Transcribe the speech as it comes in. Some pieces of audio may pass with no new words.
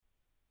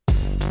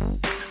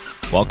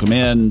Welcome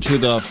in to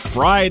the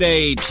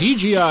Friday,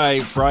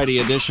 TGI Friday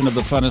edition of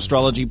the Fun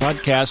Astrology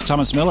Podcast.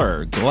 Thomas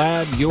Miller,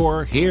 glad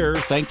you're here.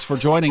 Thanks for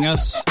joining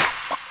us.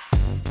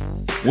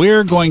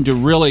 We're going to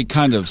really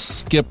kind of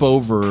skip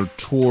over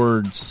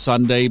toward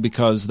Sunday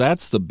because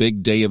that's the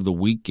big day of the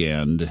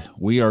weekend.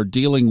 We are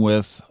dealing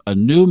with a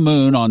new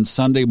moon on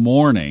Sunday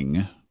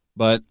morning,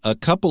 but a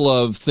couple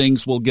of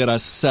things will get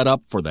us set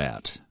up for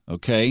that,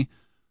 okay?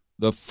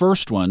 The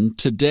first one,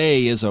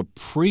 today, is a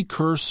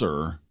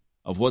precursor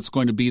of what's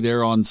going to be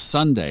there on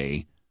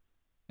Sunday.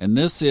 And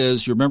this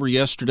is, you remember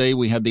yesterday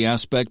we had the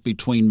aspect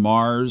between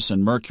Mars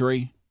and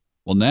Mercury?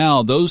 Well,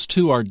 now those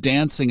two are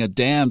dancing a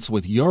dance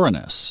with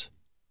Uranus.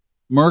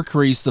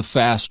 Mercury's the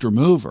faster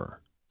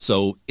mover,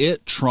 so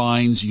it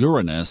trines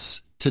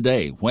Uranus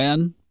today.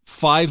 When?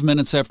 5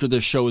 minutes after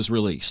this show is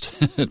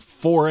released, at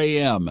 4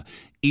 a.m.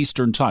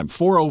 Eastern Time,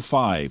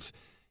 4:05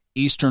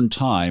 Eastern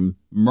Time,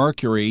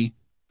 Mercury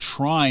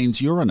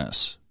trines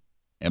Uranus.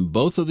 And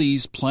both of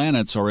these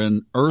planets are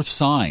in Earth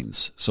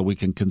signs, so we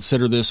can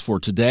consider this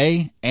for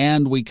today,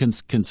 and we can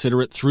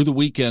consider it through the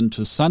weekend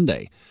to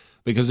Sunday,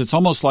 because it's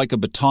almost like a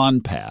baton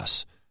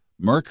pass.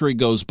 Mercury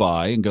goes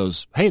by and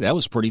goes, hey, that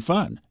was pretty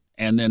fun,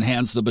 and then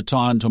hands the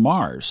baton to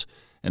Mars.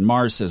 And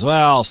Mars says,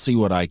 well, I'll see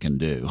what I can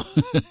do.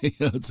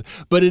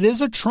 But it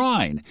is a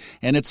trine,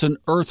 and it's an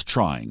Earth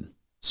trine.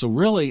 So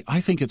really,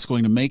 I think it's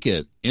going to make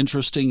it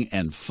interesting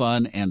and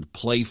fun and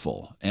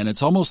playful. And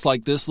it's almost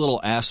like this little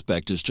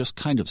aspect is just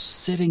kind of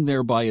sitting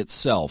there by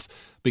itself,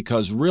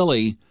 because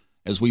really,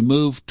 as we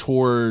move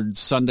toward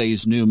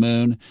Sunday's new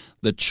moon,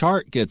 the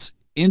chart gets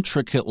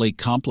intricately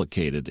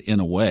complicated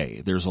in a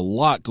way. There's a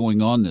lot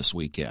going on this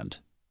weekend.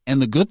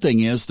 And the good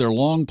thing is they're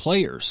long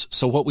players.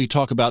 So what we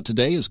talk about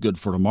today is good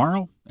for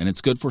tomorrow, and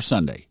it's good for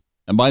Sunday.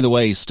 And by the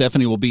way,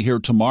 Stephanie will be here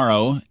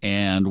tomorrow,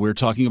 and we're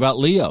talking about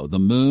Leo, the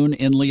moon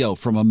in Leo,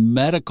 from a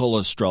medical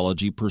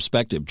astrology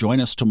perspective. Join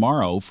us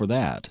tomorrow for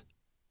that.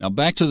 Now,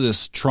 back to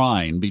this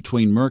trine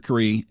between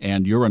Mercury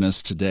and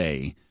Uranus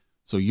today.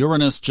 So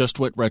Uranus just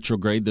went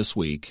retrograde this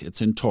week.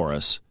 It's in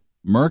Taurus.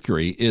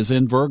 Mercury is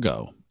in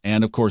Virgo,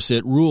 and of course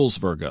it rules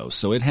Virgo.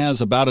 So it has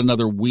about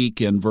another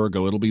week in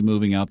Virgo. It'll be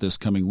moving out this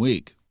coming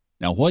week.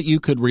 Now, what you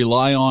could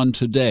rely on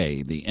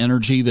today, the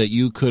energy that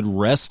you could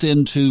rest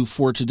into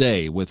for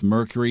today with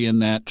Mercury in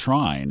that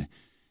trine,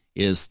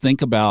 is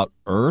think about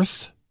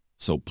Earth.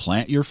 So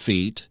plant your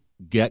feet,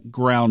 get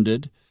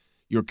grounded.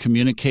 Your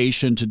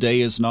communication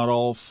today is not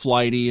all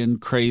flighty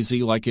and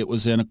crazy like it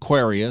was in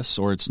Aquarius,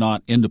 or it's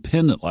not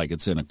independent like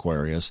it's in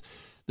Aquarius.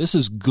 This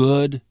is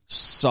good,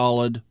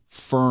 solid,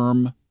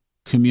 firm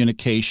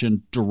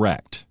communication,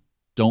 direct.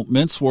 Don't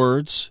mince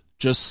words.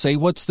 Just say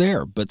what's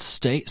there, but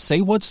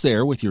say what's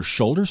there with your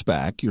shoulders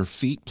back, your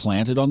feet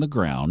planted on the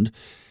ground,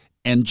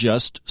 and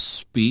just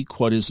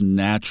speak what is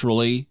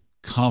naturally,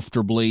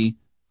 comfortably,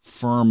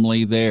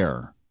 firmly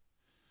there.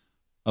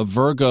 A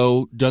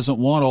Virgo doesn't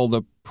want all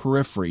the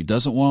periphery,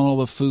 doesn't want all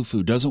the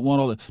foo-foo, doesn't want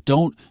all the...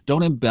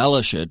 Don't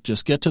embellish it.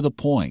 Just get to the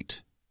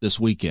point this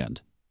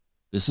weekend.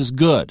 This is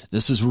good.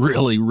 This is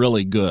really,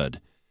 really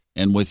good.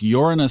 And with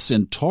Uranus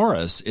in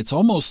Taurus, it's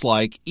almost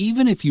like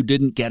even if you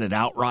didn't get it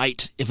out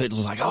right, if it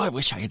was like, oh, I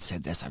wish I had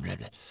said this,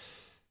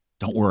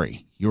 don't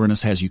worry.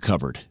 Uranus has you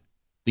covered.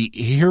 The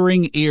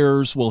hearing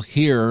ears will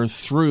hear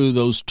through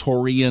those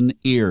Taurian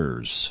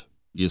ears.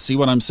 You see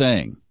what I'm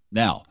saying?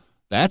 Now,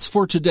 that's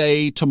for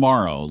today,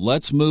 tomorrow.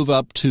 Let's move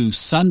up to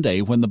Sunday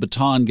when the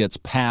baton gets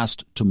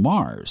passed to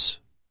Mars.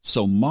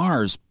 So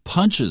Mars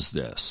punches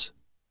this.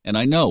 And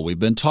I know we've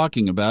been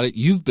talking about it.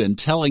 You've been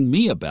telling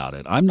me about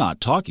it. I'm not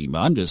talking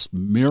about it. I'm just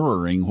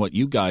mirroring what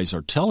you guys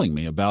are telling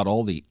me about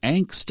all the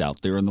angst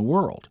out there in the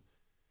world.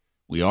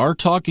 We are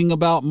talking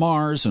about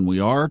Mars and we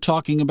are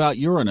talking about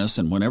Uranus,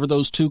 and whenever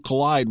those two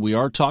collide, we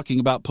are talking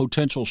about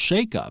potential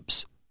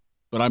shakeups.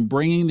 But I'm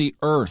bringing the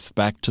Earth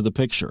back to the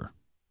picture.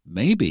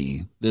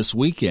 Maybe this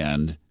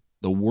weekend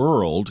the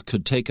world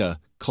could take a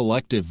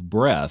collective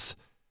breath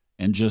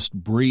and just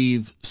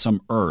breathe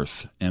some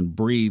earth and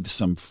breathe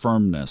some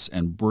firmness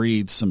and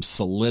breathe some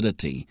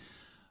solidity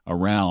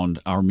around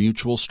our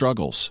mutual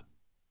struggles.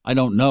 I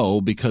don't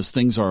know, because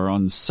things are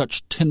on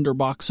such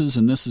tinderboxes,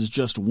 and this is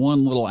just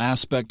one little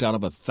aspect out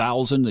of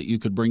 1,000 that you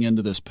could bring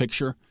into this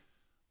picture.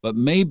 But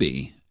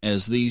maybe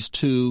as these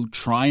two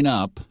trine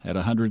up at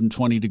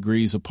 120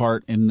 degrees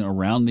apart in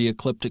around the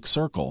ecliptic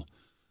circle,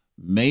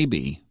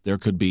 maybe there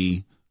could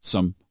be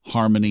some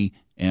harmony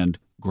and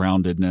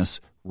groundedness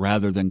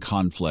rather than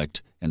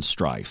conflict and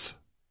strife.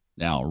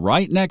 Now,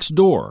 right next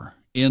door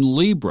in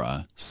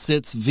Libra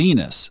sits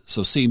Venus.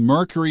 So see,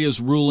 Mercury is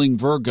ruling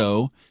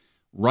Virgo.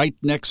 Right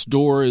next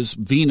door is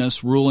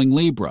Venus ruling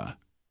Libra.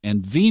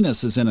 And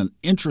Venus is in an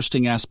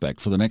interesting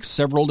aspect for the next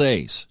several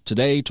days.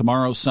 Today,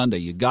 tomorrow, Sunday,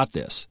 you got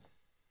this.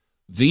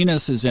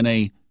 Venus is in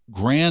a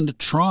grand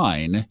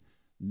trine,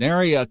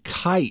 nary a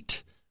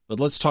kite. But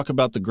let's talk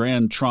about the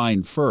grand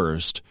trine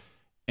first.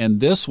 And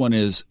this one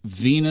is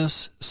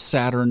Venus,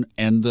 Saturn,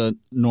 and the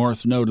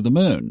north node of the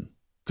moon.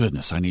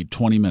 Goodness, I need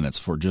 20 minutes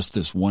for just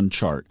this one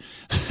chart.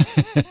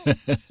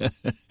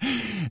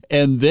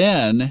 And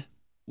then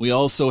We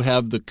also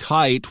have the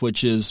kite,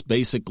 which is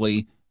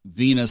basically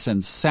Venus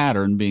and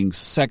Saturn being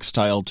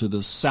sextile to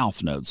the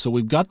south node. So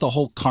we've got the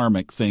whole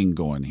karmic thing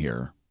going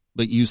here.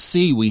 But you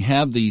see, we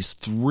have these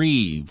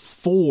 3,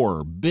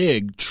 4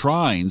 big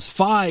trines,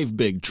 5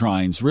 big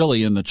trines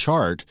really in the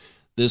chart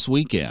this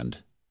weekend.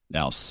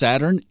 Now,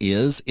 Saturn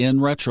is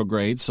in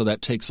retrograde, so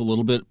that takes a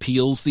little bit,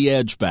 peels the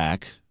edge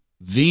back.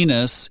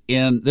 Venus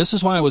this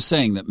is why I was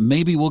saying that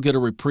maybe we'll get a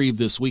reprieve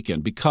this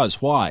weekend.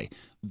 Because why?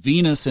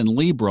 Venus in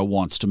Libra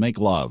wants to make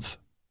love.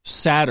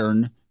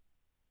 Saturn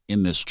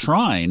in this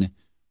trine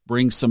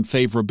brings some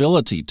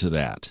favorability to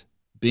that.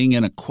 Being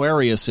in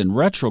Aquarius in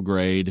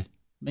retrograde,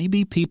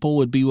 maybe people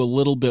would be a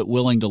little bit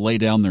willing to lay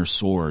down their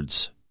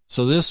swords.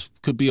 So this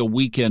could be a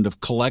weekend of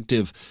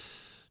collective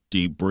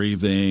deep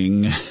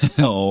breathing.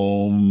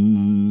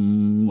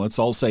 Om. Let's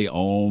all say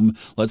Om.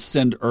 Let's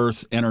send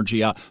Earth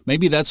energy out.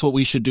 Maybe that's what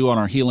we should do on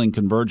our Healing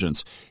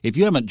Convergence. If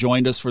you haven't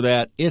joined us for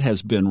that, it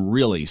has been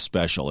really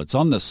special. It's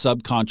on the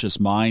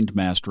Subconscious Mind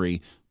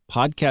Mastery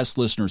podcast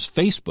listeners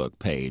Facebook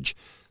page.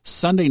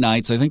 Sunday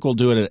nights, I think we'll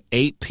do it at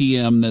 8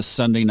 p.m. this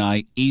Sunday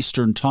night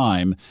Eastern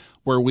Time,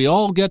 where we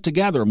all get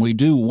together and we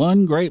do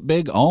one great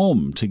big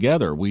Om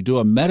together. We do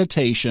a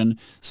meditation,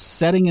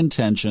 setting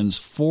intentions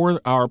for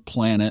our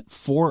planet,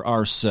 for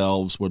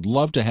ourselves. Would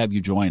love to have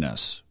you join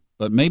us.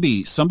 But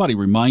maybe somebody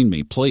remind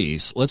me,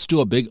 please. Let's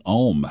do a big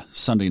Om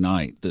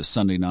this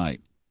Sunday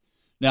night.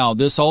 Now,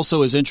 this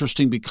also is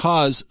interesting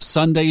because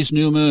Sunday's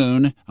new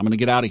moon, I'm going to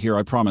get out of here,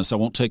 I promise. I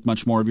won't take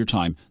much more of your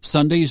time.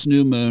 Sunday's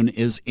new moon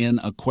is in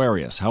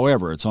Aquarius.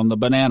 However, it's on the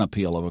banana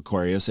peel of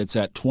Aquarius. It's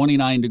at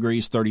 29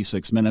 degrees,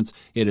 36 minutes.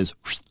 It is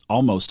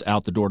almost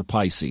out the door to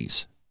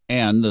Pisces.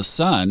 And the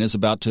sun is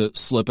about to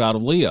slip out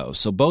of Leo.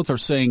 So both are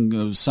saying,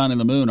 the sun and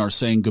the moon are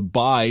saying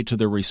goodbye to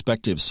their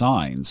respective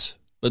signs.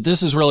 But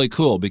this is really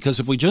cool because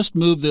if we just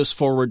move this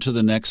forward to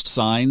the next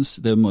signs,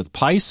 then with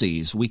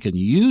Pisces, we can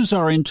use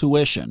our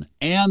intuition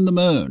and the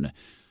moon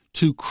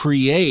to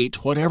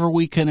create whatever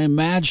we can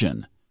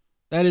imagine.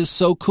 That is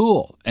so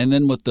cool. And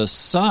then with the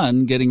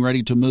sun getting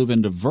ready to move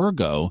into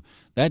Virgo,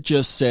 that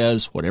just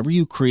says whatever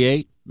you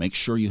create, make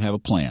sure you have a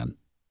plan.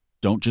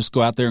 Don't just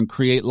go out there and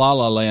create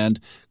la-la land.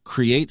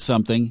 Create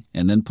something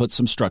and then put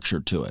some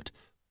structure to it.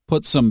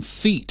 Put some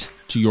feet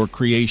to your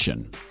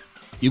creation.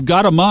 You've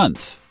got a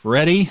month.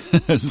 Ready,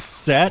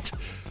 set,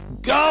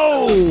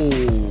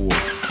 go!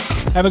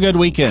 Have a good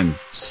weekend.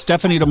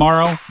 Stephanie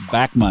tomorrow,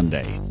 back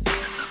Monday.